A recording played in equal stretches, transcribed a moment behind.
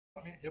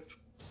Okay, yep.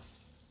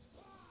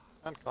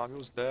 And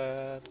Kagu's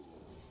dead.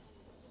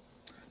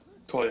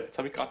 Toll, jetzt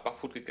habe ich gerade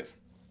Bachfood gegessen.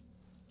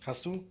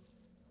 Hast du?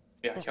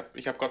 Ja,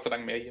 ich hab Gott sei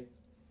Dank mehr hier.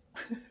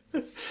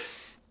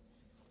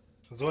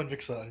 So ein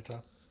Wichser,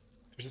 Alter.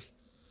 Du bist...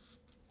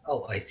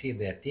 Oh, I see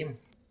their team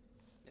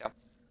Yeah.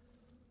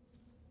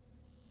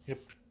 Yep.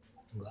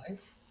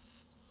 live.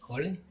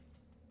 Calling.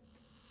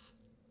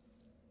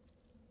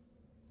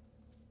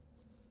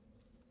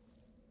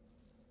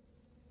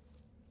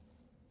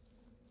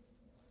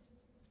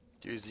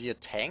 Do you see a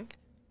tank?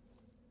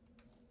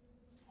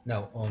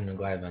 No, on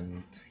Glaive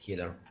and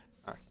healer.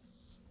 Okay.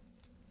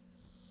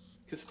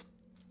 Kist.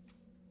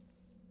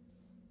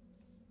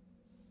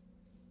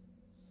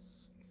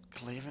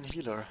 Claven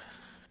healer.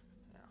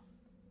 Yeah.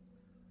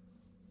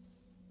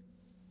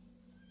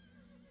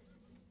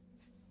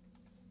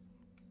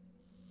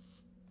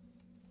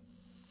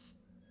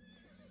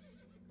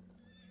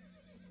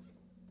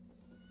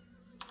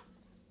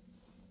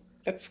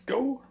 Let's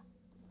go!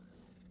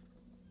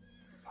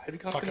 Hab ich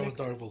gerade Fuck, I'm a geleckt?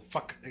 direwolf.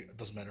 Fuck, it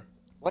doesn't matter.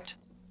 What?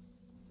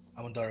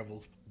 I'm a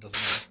direwolf. It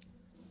doesn't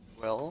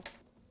matter. Well,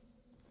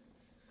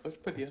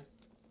 Läuft bei dir.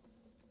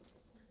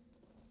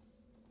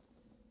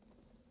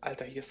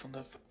 Alter, hier ist so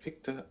eine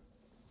verfickte...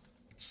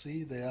 Let's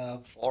see, they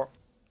have... 4.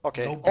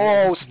 Okay. No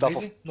Oh, stuff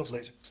lazy? of Not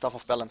lazy. stuff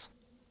of balance.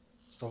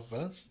 Stuff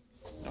balance?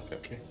 Okay.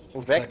 Okay.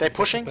 Move back. They're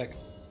pushing. Back. Do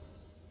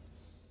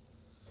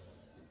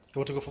you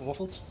want to go for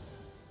waffles?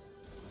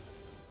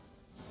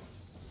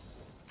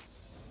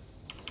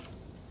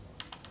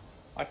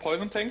 I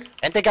poison tank.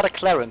 And they got a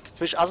Clarent.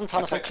 Twitch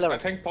Asentan is on I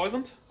Clarent. tank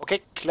poisoned.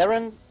 Okay,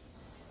 Clarent.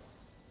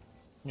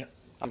 Yeah.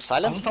 I'm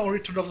silenced. Hasn't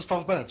already turned off the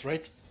stuff balance,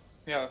 right?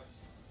 Ja.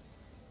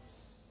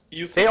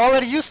 Use They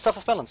already used stuff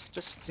of balance.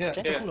 Just Yeah, okay.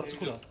 it's a Yeah, cooldown, it's a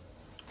cooldown.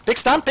 Big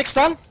stun. Big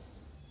stun.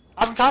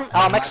 Asentan.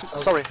 Ah, Max.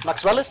 Sorry,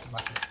 Maxwellis.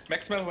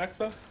 Maxwell.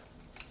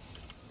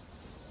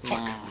 Fuck.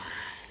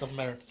 Doesn't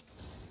matter.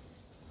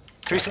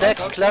 3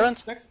 stacks.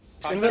 Clarent. Next.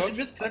 Is invis.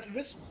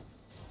 Invis.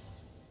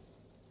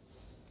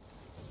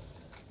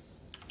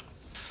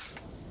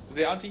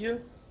 The anti-heal.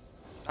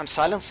 I'm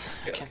silenced.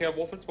 Okay, Okay. okay,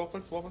 waffles.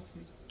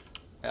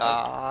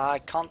 I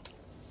can't.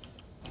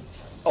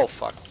 Oh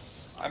fuck.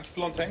 I'm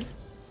still on tank.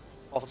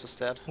 Waffles is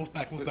dead. Move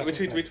back, move back.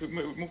 Retreat, move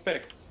back. move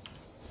back.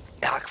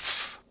 Yeah.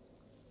 Pff.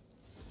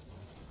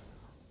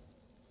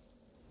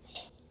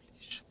 Holy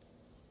shit.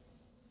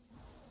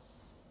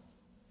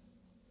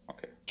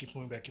 Okay. Keep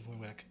moving back, keep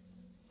moving back.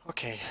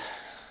 Okay.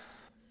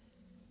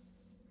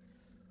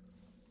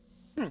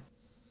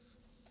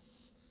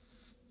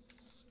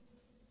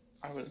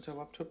 I will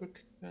interrupt triple.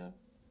 Yeah.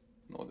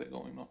 No, they're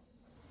going now.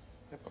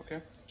 Yep,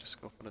 okay.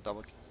 Just go for the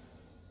double kill.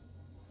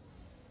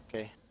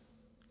 Okay.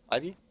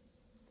 Ivy?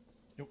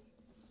 Yep.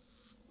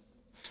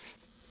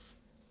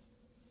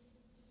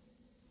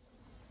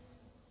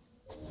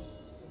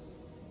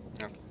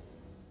 Okay.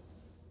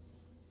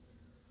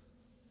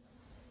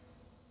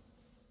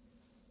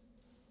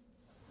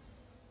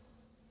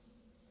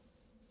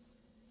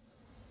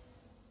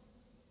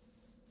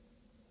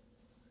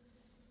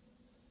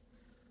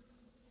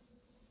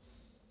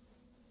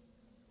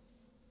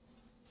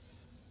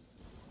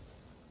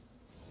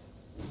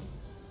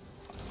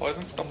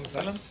 Poison, stop the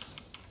balance.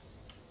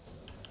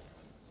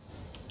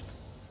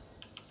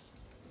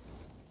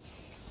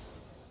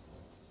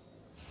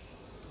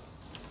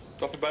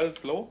 Stop the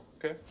balance low.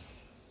 Okay.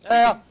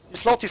 Yeah, he's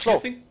slow, he's slow.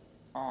 Piercing.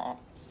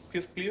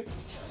 Pierce clear.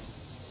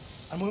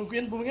 I'm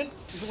moving in.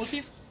 Is it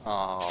multi?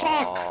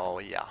 Oh,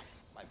 yeah.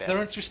 My bad.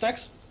 They're in 3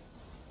 stacks.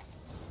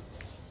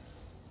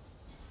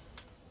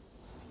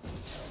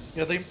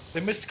 Yeah, they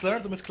missed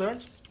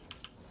Clarent,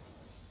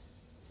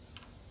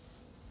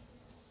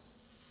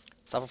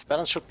 Stuff of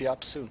balance should be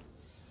up soon.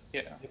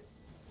 Yeah.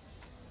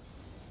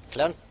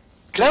 Clarent.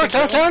 Clarent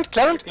is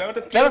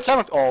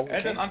Clarent. Oh, And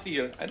okay. an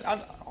anti-heal.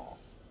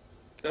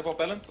 Therefore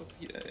balance is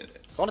here.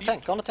 Go on the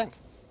tank, go on the tank.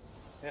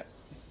 Yeah.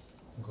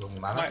 Going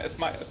mana. It's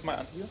my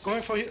anti-heal.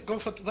 Going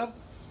for them.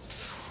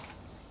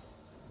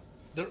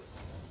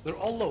 They're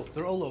all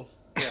low,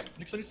 Yeah.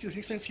 Next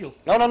needs heal.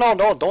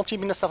 No, don't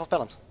team in the stuff of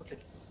balance.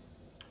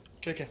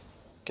 Okay.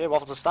 Okay,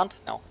 Waffles is stunned.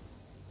 Now.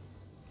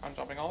 I'm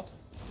jumping out.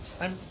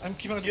 I'm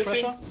keeping under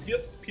pressure.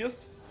 Pierced.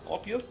 All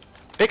pierced.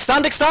 Big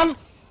stun, big stun!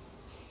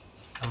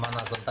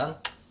 Mana done.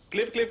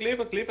 Glaive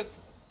is...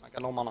 I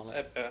got no mana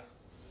left.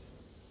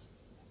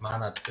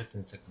 Mana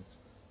 15 seconds.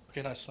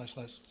 Okay, nice.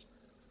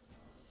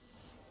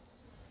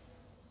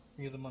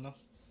 Give the mana.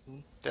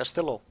 They're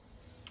still low.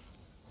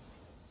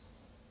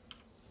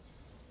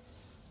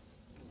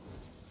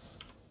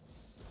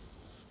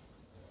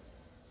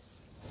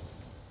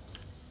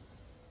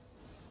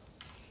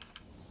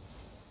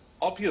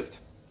 All pierced.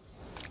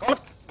 Go on.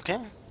 Okay.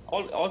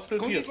 All still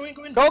Go pierced.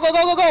 in. Go!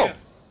 Yeah.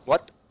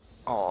 What?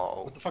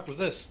 Oh, What the fuck was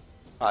this?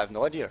 I have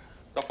no idea.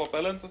 Stop for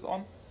balance is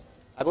on.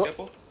 I will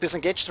Careful.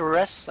 disengage the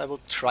rest. I will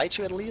try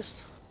to at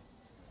least.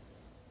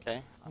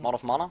 Okay, I'm out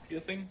of mana.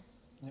 Piercing.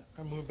 Yeah,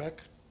 I'm moving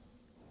back.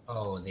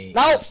 Oh, they.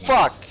 No,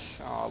 fuck!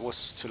 Oh, it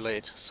was too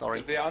late.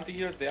 Sorry. They're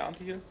anti-heal.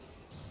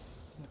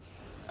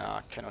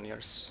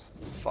 Cannoneers.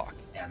 Fuck.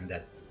 Yeah, I'm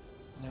dead.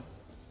 Yeah.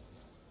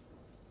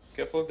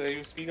 Careful, they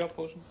use Giga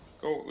potion.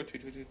 Go,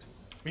 retreat.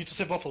 We need to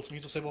save waffles. We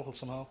need to save waffles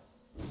somehow.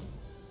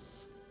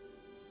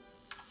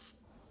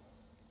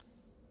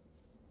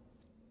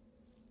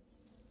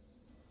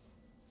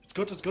 It's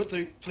good. It's good.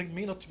 They flinked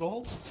me, not the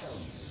waffles.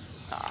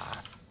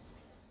 Ah.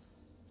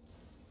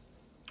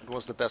 It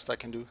was the best I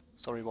can do.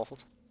 Sorry,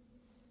 Waffles.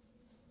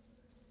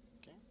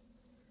 Okay.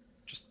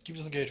 Just keep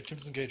this engaging. Keep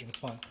this engaging. It's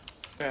fine.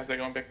 Yeah, they're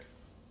going back.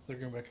 They're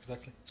going back.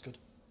 Exactly. It's good.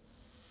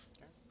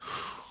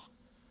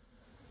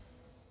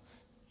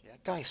 Yeah,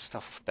 guys,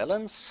 stuff of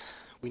balance.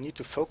 We need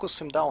to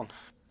focus him down,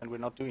 and we're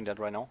not doing that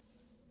right now.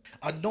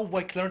 I don't know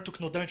why Clarence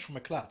took no damage from a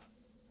clap.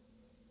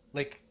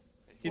 Like,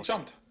 He was-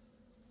 jumped.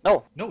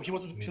 No, no, he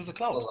wasn't. He was a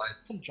cloud. Well, I-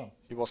 Don't jump.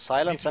 he was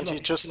silent and he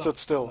Heal just up, stood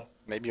still. heal up.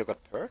 Maybe you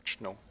got purged?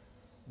 No.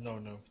 No,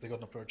 they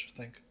got no purge. I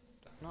think.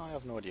 No, I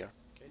have no idea.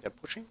 Okay, they're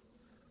pushing.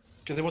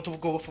 Okay, they want to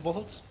go for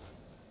waffles.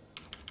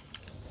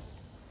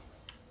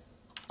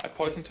 I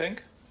poison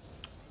tank.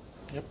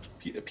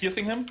 Yep.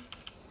 Piercing him.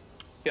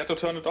 He had to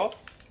turn it off.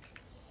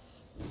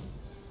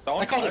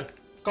 Down. I got him. Nice.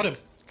 Got him.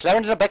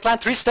 Clarence in the backline,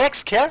 3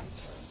 stacks, care!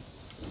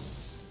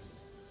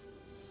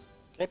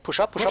 Okay, push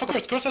up, push Push up. for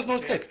Curse. Curse has no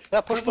escape.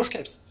 Yeah, push, Curse has no push.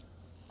 escapes.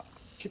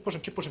 Keep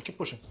pushing. Keep pushing. Keep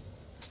pushing.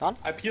 Stun.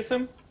 I pierce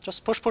him.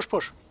 Just push, push,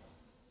 push.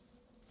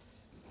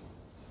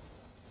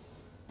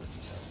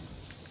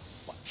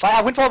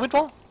 Fire, wind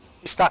wall.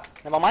 He's stuck.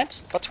 Never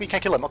mind, but we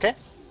can kill him, okay?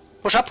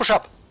 Push up, push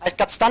up. I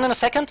got stunned in a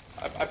second.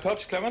 I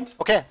purged Clement.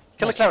 Okay,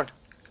 kill the Clarence.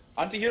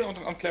 Anti-heal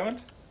on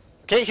Clement.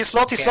 Okay, he's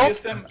slowed, he's Okay. slowed.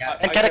 Pierce him.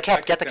 And get a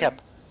cap, get a him.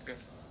 cap. Okay.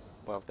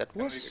 Well, that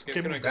was...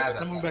 Okay, move Grab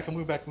back. Move back.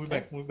 Move back. Move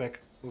back. Move back.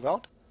 Move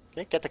out.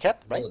 Okay, get the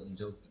cap, right? Good,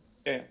 joke.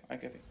 Yeah, I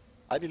get it.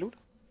 Ivy loot.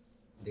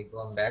 They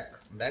going back.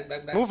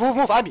 Back. Move,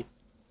 Ivy.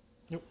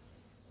 Yep.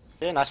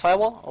 Okay, nice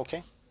firewall.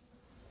 Okay.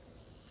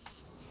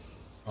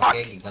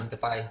 Okay,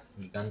 gigantify.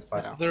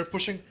 Yeah. They're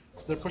pushing.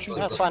 They're pushing.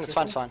 Yeah, it's fine, it's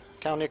fine, it's fine.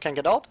 Can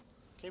get out.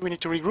 Okay, we need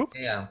to regroup.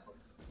 Yeah.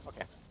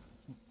 Okay.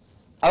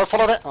 I will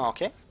follow that. Oh,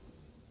 okay.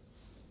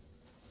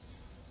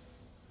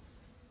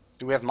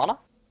 Do we have mana?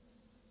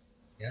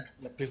 Yeah.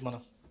 Yeah, please, mana.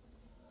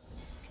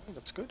 Okay,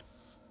 that's good.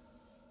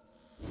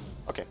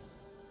 Okay.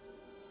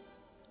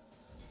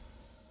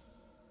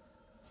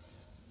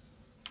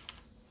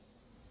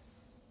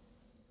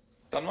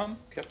 Done one.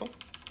 Careful.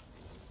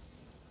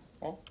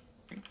 Oh.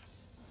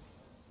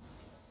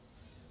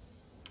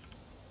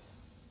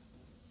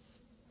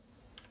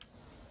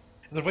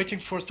 They're waiting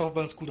for staff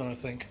balance cooldown, I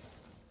think.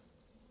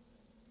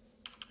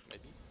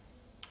 Maybe.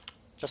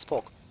 Just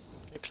poke.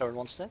 Okay, Clarence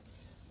wants that.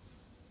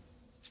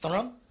 Stun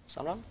run.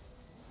 Stun run.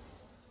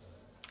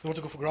 You want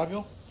to go for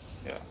Gravio?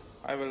 Yeah.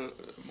 I will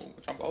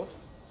jump out.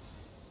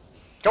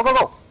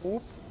 Go!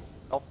 Oop.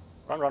 No.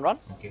 Run.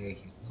 Okay.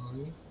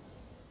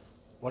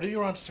 Why do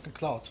you run to second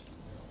cloud?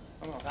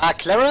 Oh. Ah,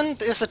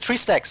 Clarence is a 3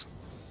 stacks.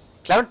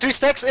 Clarence 3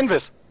 stacks,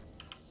 invis.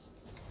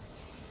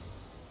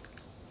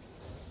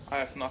 I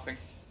have nothing.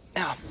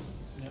 Yeah.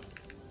 Yep.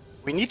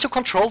 We need to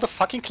control the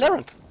fucking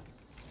Clarence.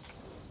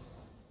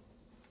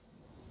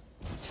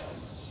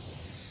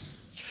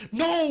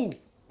 No!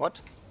 What?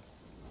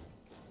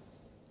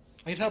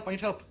 I need help. I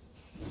need help.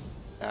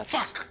 That's...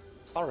 Fuck!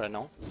 It's alright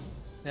now.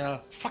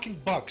 Ja,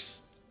 fucking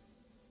Bugs.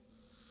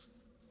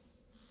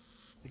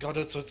 Egal,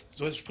 du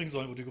hättest springen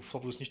sollen, wo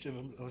du es nicht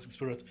im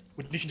Spirit.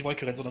 Und nicht in die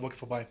Wolke rennen, sondern Wolke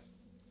vorbei.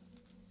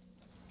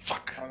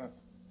 Fuck! Ah, ne.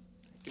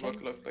 Die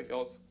Wolke läuft gleich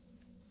aus.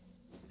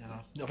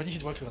 Ja, aber nicht in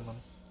die Wolke rennen,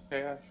 Mann. Ja,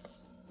 ich weiß.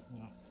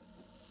 Ja.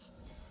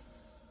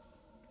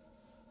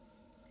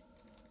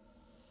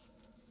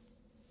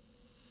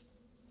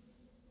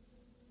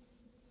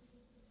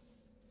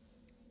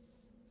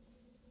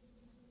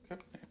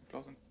 Okay,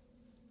 closing.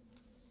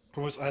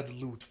 Promise I had the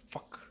loot.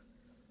 Fuck.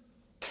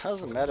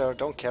 Doesn't matter,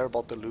 don't care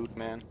about the loot,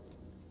 man.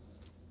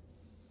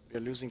 We're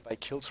losing by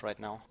kills right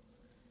now.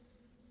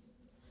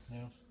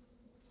 Yeah.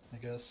 I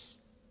guess.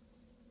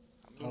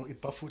 I'll eat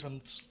buff food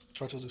and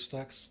try to do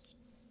stacks.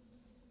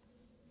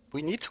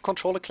 We need to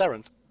control the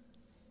Clarence.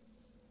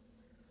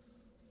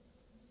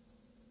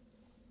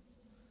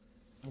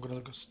 I'm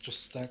gonna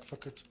just stack,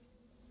 fuck it.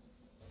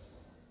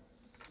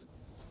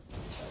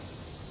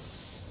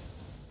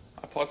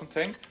 I poison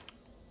tank.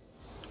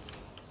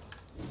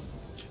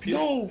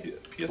 No!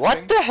 Pierce What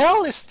tank. the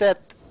hell is that?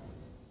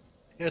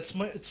 Yeah, it's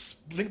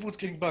Link Boots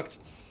getting bugged.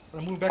 I'm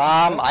moving back.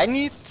 I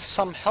need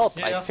some help,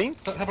 yeah, I yeah.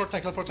 think. Teleport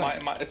tank.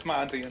 It's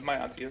my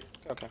anti-heal.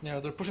 Okay. Yeah,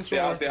 they're pushing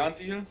through. They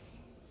anti-heal.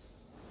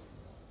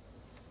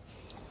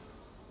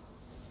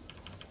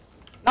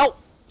 No!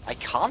 I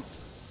can't.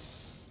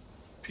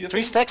 Pierce 3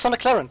 him. stacks on the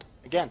Clarence.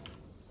 Again.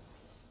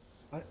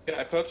 Yeah,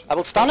 I purged. I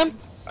will stun him.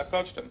 I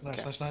purged him.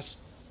 Nice, nice.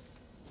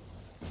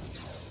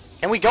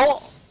 Can we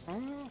go? I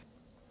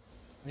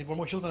need one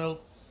more heal, then I'll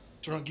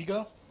turn on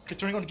Giga. Okay,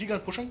 turning on Giga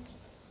and pushing.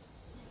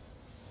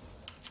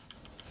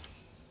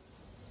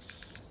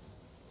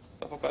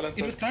 Stuff of balance.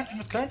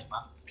 Invis cleared.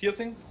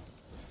 Piercing.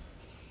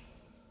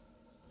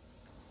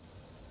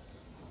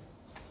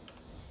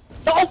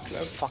 No!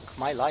 Fuck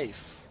my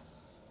life.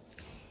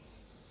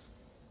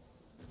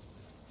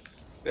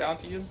 They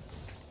anti-heal.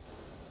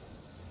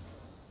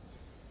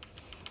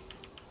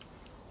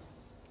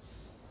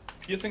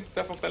 Piercing,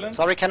 Staff of Balance.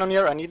 Sorry,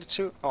 Cannoneer, I needed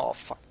to. Oh,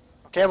 fuck.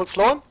 Okay, I will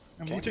slow him.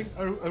 I'm Okay. rooting.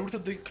 I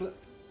rooted the.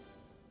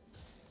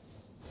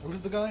 I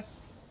rooted the guy.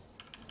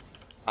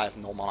 I have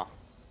no mana.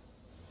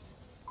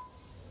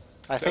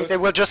 I think they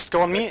will just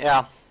go on me.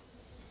 Yeah.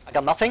 I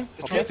got nothing.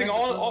 Okay. Piercing,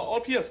 all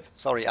pierced.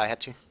 Sorry, I had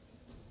to.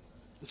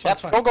 It's fine. Yep,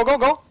 It's fine. go, go, go,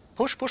 go!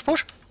 Push, push,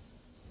 push!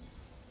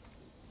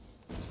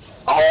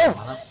 Oh!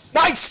 Mana.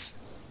 Nice!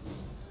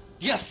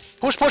 Yes.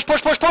 Push, push,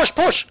 push, push, push,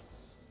 push!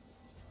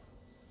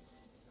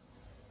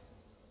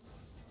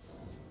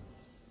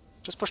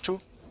 Just push 2.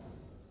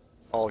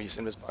 Oh, he's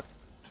in this bug.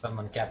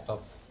 Someone cap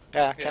top.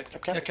 Yeah, Yeah, cap,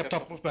 cap, cap. Yeah, kept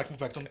up. Move back. Move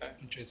back. Don't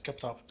chase.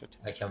 Kept up.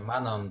 I have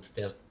mana on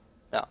stairs.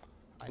 Yeah,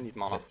 I need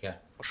mana, Get here.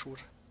 for sure.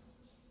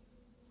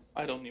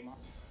 I don't need more.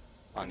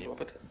 I need.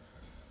 Drop it.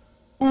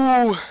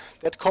 Ooh,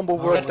 that combo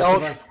worked That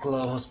out. was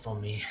close for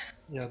me.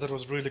 Yeah, that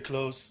was really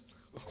close.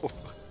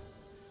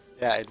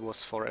 Yeah, it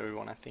was for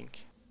everyone, I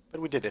think.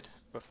 But we did it.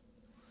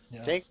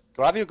 Yeah. Okay,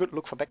 grab you, good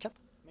look for backup,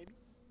 maybe?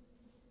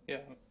 Yeah.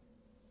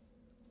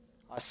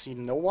 I see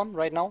no one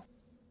right now.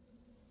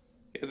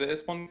 Yeah, there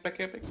is one back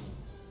epic.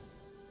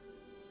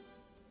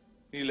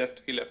 He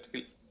left.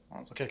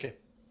 Okay. Okay.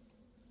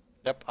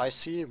 Yep, I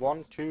see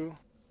 1, 2,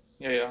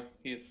 Yeah,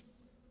 he's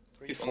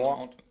 3, on the 4.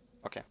 mountain.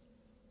 Okay.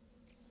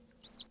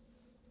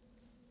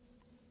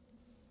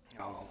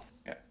 Oh,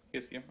 Yeah,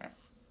 he's here. Yeah.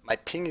 my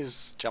ping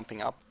is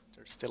jumping up.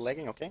 They're still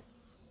lagging, okay.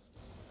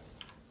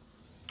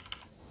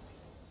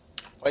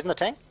 Poison the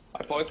tank?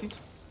 I poisoned.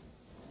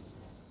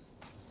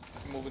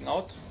 Moving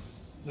out.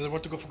 Do they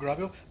want to go for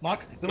Gravio?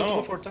 Mark, they want No.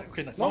 to go for attack.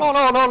 Okay, nice. No, no,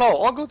 no, no, no,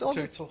 all good, all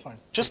Okay, good. it's all fine.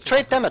 Just It's all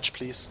trade damage,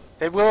 please.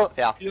 They will,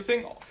 yeah.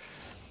 Piercing.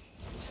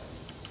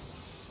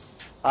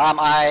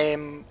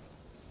 I'm...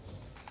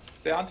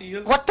 Der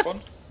Anti-Heal. What the-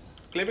 One.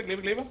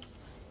 Klebe.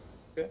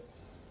 Okay.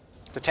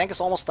 The tank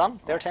is almost done.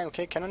 Their tank,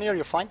 okay. Cannoneer,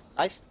 you're fine.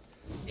 Nice.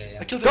 Yeah, I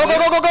yeah. killed Go, the go,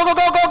 guy. go, go, go, go,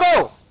 go, go,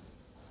 go!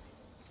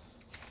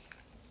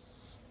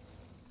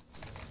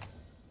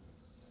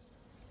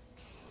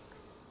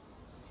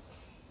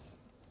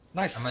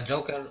 Nice. I'm a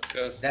joker.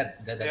 Yes. Dead.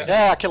 Yeah.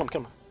 Yeah, kill him,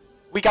 kill him.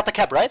 We got the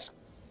cap, right?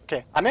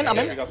 Okay, I'm in, I'm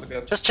Yeah, in. We got the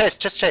gas. Just chase,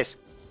 just chase.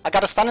 I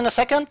got a stun in a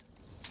second.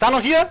 Stun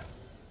on here.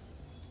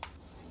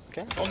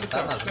 Okay. On the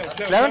Done,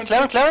 Clarence.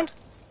 done. Clarence.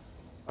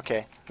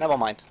 Okay, never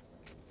mind.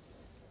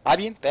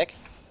 Albion, back.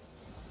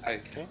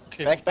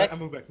 Okay, Back, back.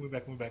 Move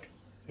back.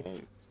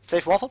 Okay.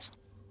 Save waffles.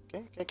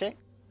 Okay.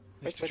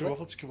 Wait, Secure wait.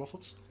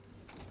 waffles.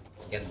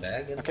 Get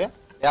back. Get Okay.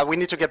 Ja, we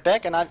need to get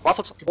back and I...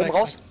 Waffles, Get oben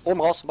back, raus.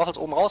 Oben raus. Waffles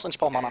oben raus und ich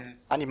brauche Mana.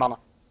 I need Mana.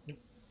 Yep.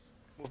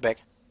 Move back.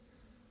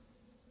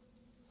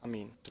 I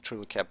mean, the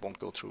triple cap won't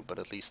go through, but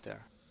at least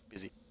they're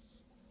busy.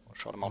 Or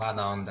shot them out.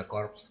 Mana on the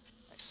corpse.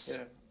 Nice.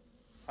 Yeah.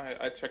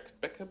 I checked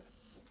backup.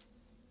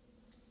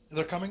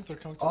 They're coming to us.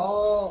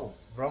 Oh,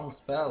 wrong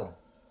spell.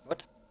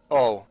 What?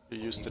 Oh, you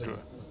used the Good.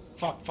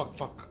 druid.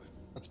 Fuck.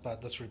 That's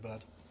bad, that's really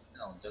bad.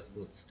 No, just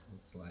boots.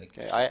 It's like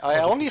Okay, I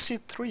only see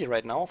 3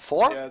 right now.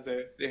 4? Yeah,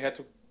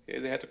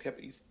 they had to cap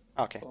east.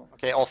 Okay. So,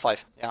 Okay, all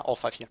 5. Yeah, all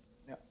 5 here.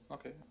 yeah.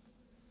 Okay.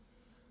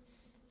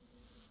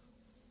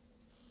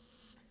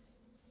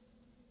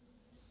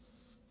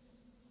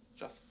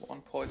 Just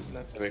one poison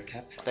left. Double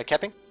cap. They're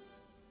capping.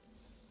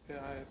 Yeah,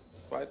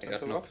 I tried I to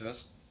got no interrupt.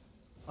 curse.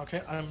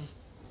 Okay, I'm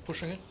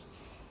pushing it.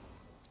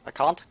 I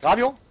can't.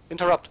 Gravio,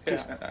 interrupt, Yeah,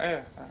 please.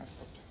 I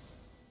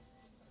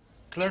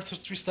Clarence has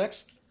 3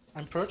 stacks.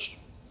 I'm perched.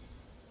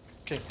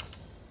 Okay.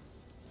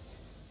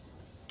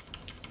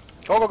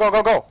 Go.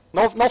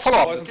 No follow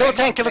up. Kill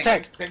the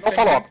tank. No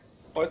follow up.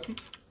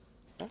 Poisoned.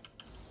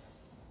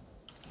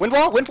 Wind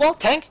wall.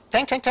 Tank.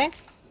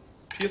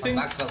 Piercing.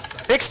 Maxwell.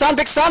 Big stun.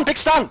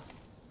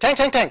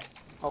 Tank.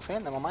 Okay,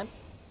 never mind.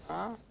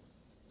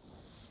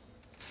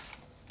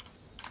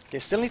 They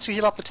still need to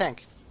heal up the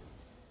tank.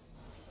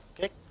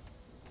 Okay.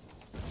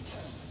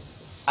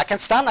 I can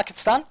stun.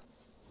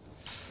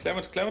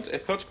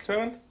 Clement. Perch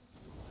Clement.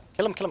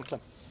 Kill him. I'm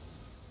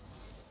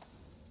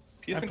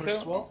Piercing perched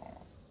as Clement. well.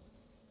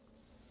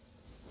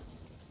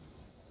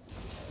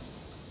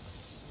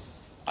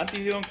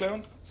 Anti-Heal on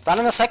Clement. Stun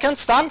in a second.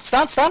 Stun.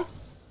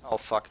 Oh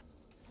fuck.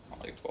 Oh,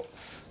 Xbox.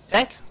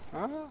 Tank.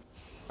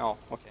 Oh,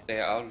 okay. They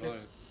are low.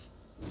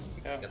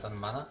 Yeah. Get on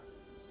mana.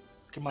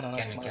 Okay, mana,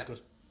 nice, Can we mana's cap?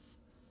 good.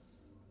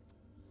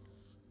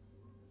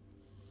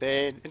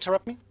 They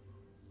interrupt me.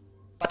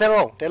 But they're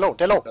low.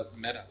 Doesn't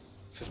matter.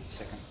 50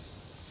 seconds.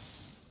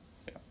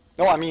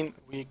 No, I mean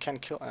we can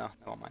kill.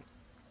 Never mind.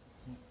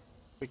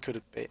 We could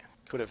have I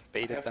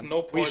baited have them.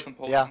 no We poison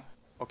potion. Yeah.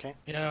 Okay.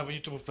 Yeah, we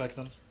need to move back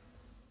then.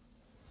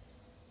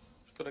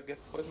 Should I get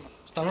poison?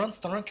 Stun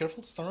run,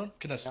 careful, stun run.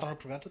 Can I stun run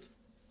prevent it?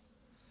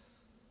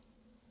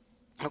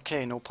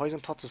 Okay. No poison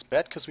pots is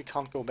bad because we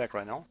can't go back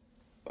right now.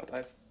 But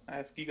I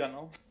have Giga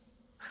now.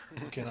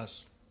 Okay,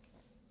 nice.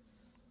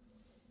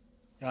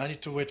 Yeah, I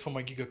need to wait for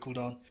my Giga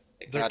cooldown.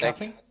 They're Yeah, they-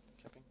 capping.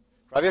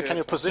 Rabia, Yeah, can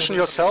you so position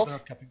They're yourself?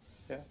 not capping.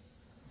 Yeah.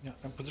 Yeah,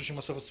 I'm positioning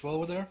myself as well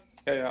over there.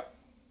 Yeah.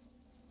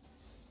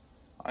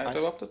 I Nice.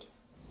 interrupted.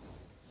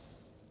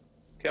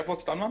 Careful,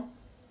 stun one.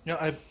 Yeah,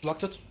 I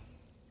blocked it.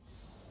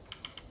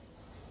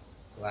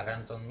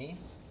 Warrant on me.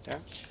 Yeah.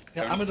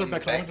 Yeah, I'm in their Clarence on the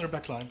backline. I'm in their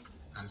backline.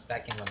 I'm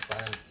stacking on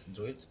planet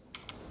druid.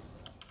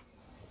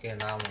 Okay,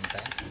 now I'm on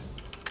tank.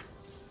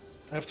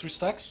 I have 3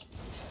 stacks.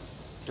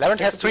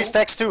 Clarent has 3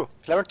 stacks too.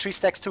 Clarent 3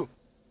 stacks too.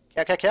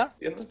 Care.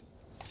 Yes.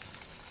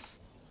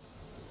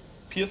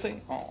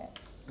 Piercing. Oh.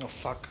 Oh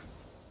fuck.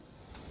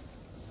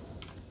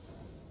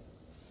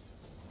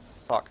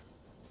 Fuck.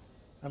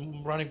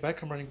 I'm running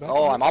back.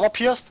 Oh, I'm armor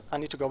pierced. I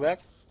need to go back.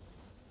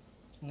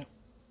 Yeah.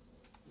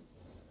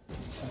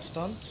 I'm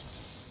stunned.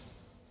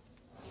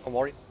 Don't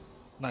worry.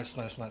 Nice.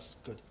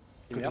 Good.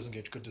 Good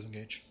Yep.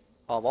 disengage.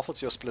 Oh,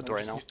 Waffles, you're split I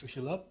right just now. need to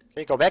heal up.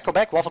 Okay, go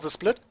back. Waffles is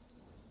split.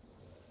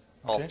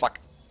 Oh, Okay. fuck.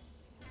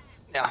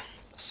 Ja,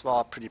 das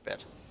war pretty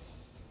bad.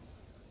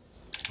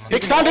 I'm on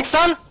Big tank.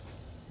 Sun!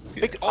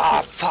 Big... Oh,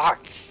 Ah,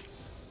 fuck!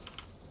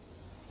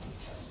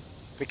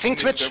 Wir kriegen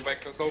Twitch!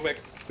 Go back.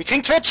 Wir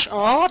kriegen Twitch!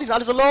 Oh, die sind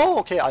alle so low!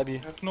 Okay, Albi.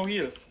 I have no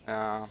heal.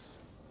 Ja.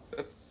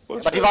 That's Aber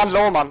bullshit. die waren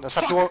low, Mann. Es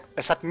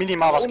hat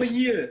minimal was Ohne gefehlt.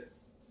 Heal.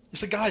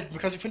 Ist egal,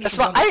 because you finish. Es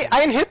war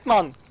ein Hit,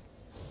 Mann!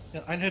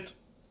 Ja, ein Hit.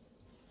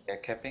 They're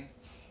capping.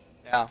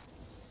 Ja.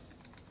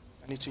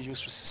 I need to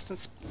use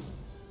resistance.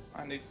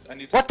 I need.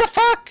 What the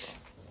fuck?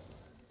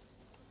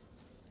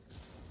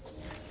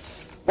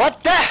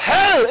 What the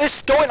hell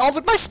is going on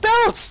with my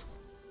spells?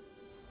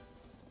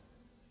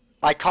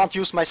 I can't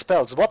use my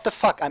spells. What the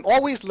fuck? I'm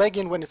always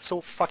lagging when it's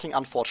so fucking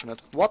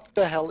unfortunate. What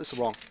the hell is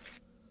wrong?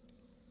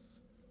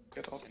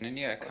 Get out. And in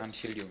here, I can't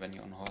heal you when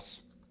you're on horse.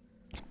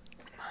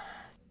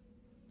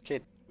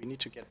 Okay, we need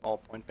to get our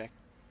point back.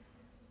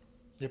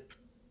 Yep.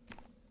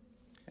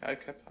 Yeah, I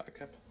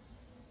cap.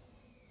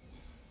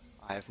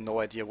 I have no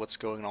idea what's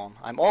going on.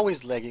 I'm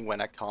always lagging when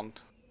I can't.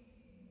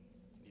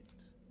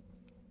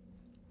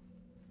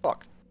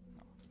 Fuck.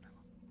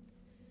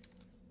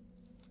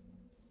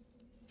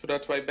 Should I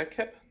try back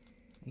cap?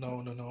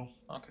 No.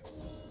 Okay.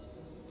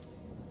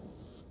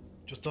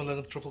 Just don't let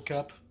them triple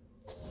cap.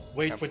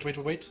 Wait.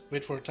 Yep.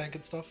 Wait for a tank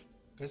and stuff.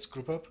 Guys,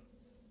 group up.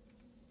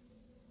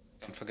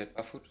 Don't forget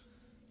Barfoot.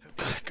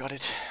 Got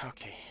it.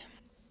 Okay.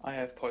 I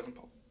have poison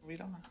power.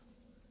 Wieder.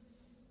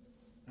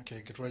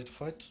 Okay, get ready to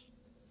fight.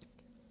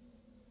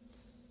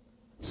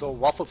 So,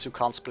 Waffles, you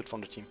can't split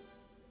from the team.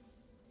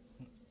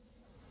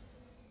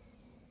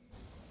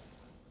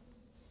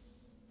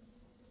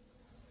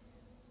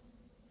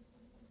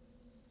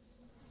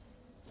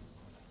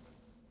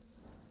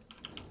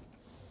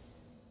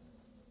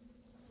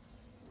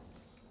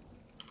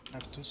 I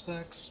have 2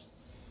 stacks.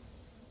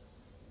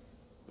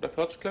 Should I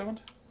purge Clarent?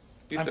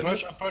 He's I'm in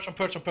purge. this. I'm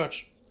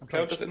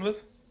Clarent is purge. in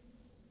this.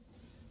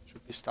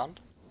 Should be stunned.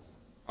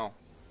 Oh.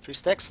 3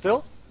 stacks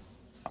still?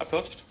 I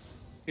purged.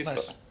 He's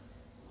Nice.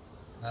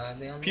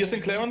 They only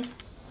Piercing Clarent.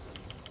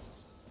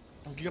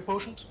 I'm giga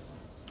potioned.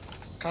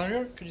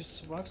 Carrier, can you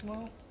survive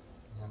somehow?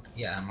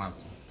 Yeah, I'm out.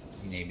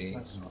 Maybe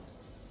Nice.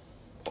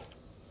 not.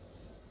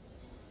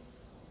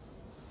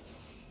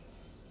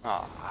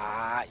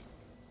 Ah.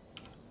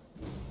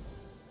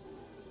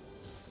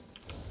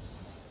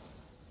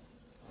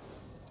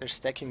 They're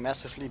stacking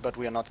massively, but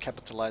we are not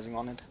capitalizing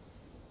on it.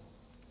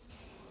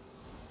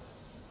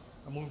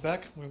 I'm moving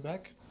back. Move.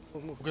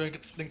 We're gonna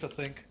get flinked, I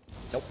think.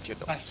 Nope, you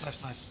don't.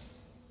 Nice.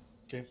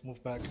 Okay,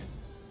 move back.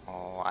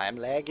 Oh, I'm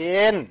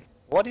lagging!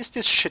 What is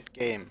this shit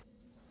game?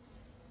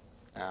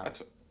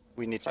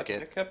 We need to Try to get...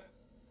 back cap.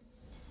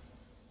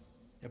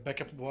 Yeah,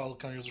 back up while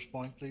can users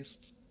spawn, please.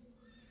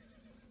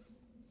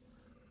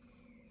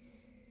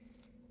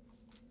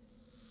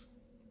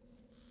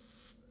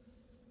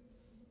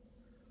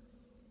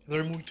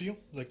 They're moving to you.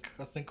 Like,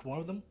 I think one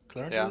of them,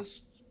 Clarence Yeah.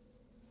 is.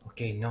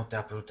 Okay, no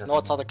taproot. at No,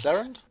 it's the not the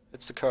moment. Clarent,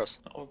 it's the curse.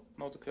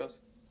 No, the curse.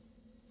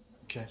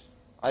 Okay.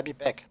 I'll be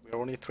back, we're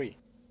only 3.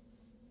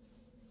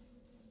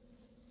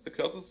 The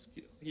curse is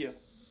here.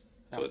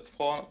 So Yeah. it's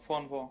 4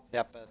 and 4.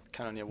 Yeah, but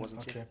Cannoneer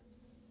wasn't Okay. here.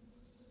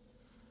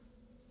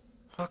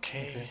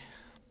 Okay.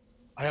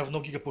 I have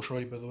no Giga Push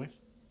already, by the way.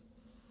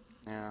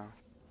 Yeah.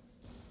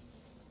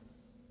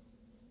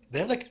 They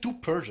have like 2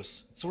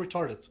 purges. It's so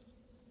retarded.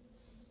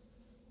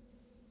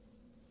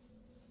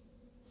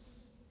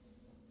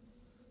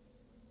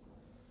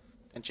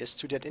 And just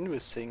do that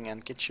invis thing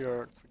and get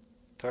your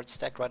 3rd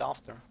stack right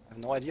after. I have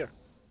no idea.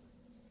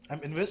 I'm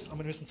invis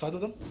inside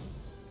of them.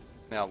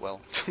 Yeah,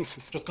 well.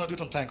 Just gonna do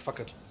it on tank, fuck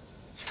it.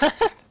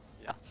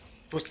 Yeah.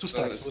 It was 2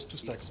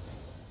 stacks,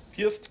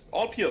 Pierced.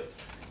 All pierced.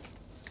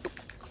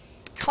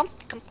 Come.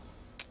 Okay,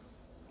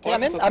 Oh,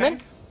 I'm it's in, a I'm in.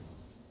 tank.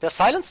 They're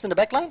silenced in the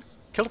back line.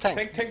 Kill the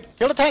tank. Tank.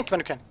 Kill the tank when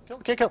you can.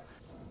 Kill.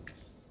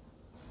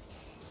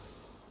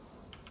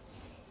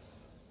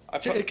 I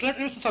purged.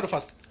 Clarence is inside of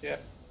us. Yeah.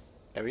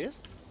 There he is.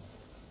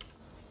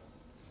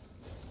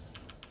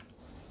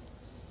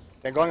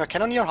 They're going a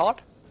Cannoneer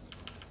hard.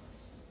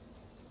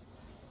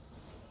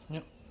 Yeah.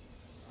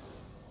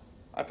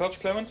 I purged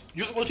Clarent.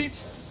 Use ulti.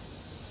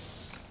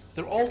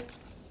 They're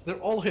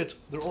all hit.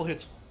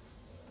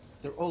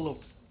 They're all low.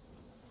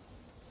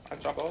 I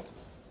jump out.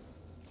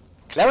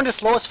 Clarent is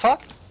slow as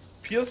fuck.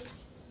 Pierced.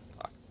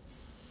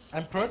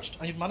 I'm purged.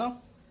 I need mana.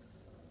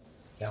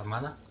 You have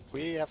mana?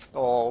 We have...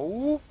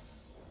 Oh,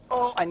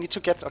 I need to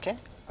get... Okay,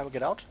 I will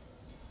get out.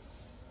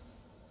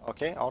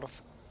 Okay, out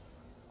of...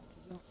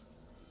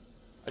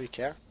 Do you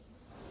care?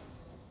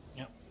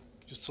 Yeah.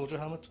 Just soldier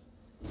helmet.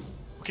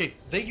 Okay,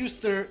 they use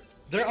their...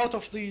 They're out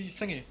of the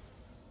thingy.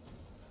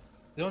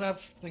 They don't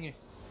have thingy.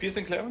 Peace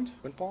and Clement.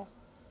 Windball?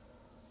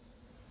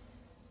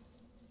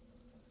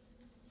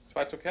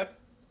 Try to cap.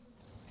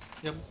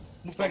 Yeah,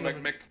 move back.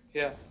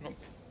 Yeah, nope.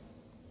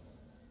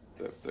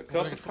 The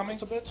curse is coming.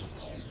 A bit.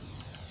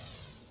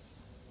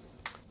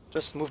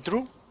 Just move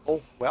through.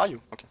 Oh, where are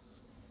you? Okay.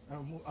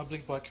 I'll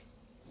blink back.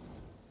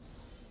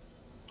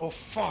 Oh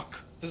fuck!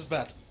 This is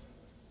bad.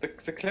 The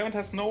Clement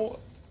has no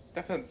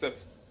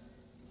defensives.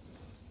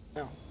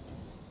 Yeah.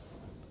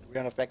 We're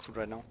out of back foot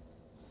right now.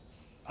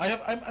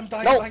 I'm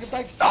dying. No! I'm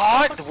dying.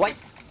 Ah, Fuck, the white!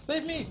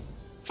 Save me!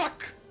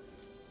 Fuck!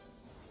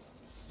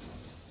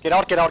 Get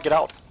out, get out, get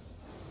out!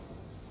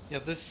 Yeah,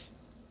 this...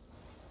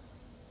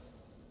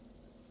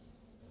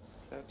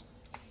 Dead.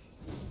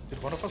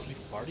 Did one of us leave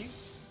the party?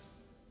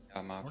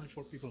 Ja, Mark. Only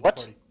 4 people in What?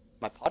 the party.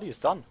 My party is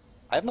done.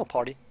 I have no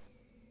party.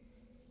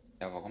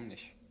 Ja, warum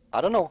nicht?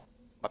 I don't know.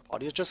 My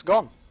party is just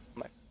gone.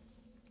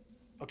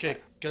 Okay,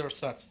 get our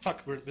stats.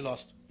 Fuck, we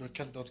lost. We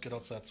can't not get our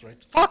stats,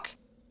 right? Fuck!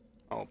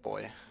 Oh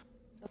boy.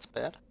 That's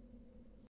bad.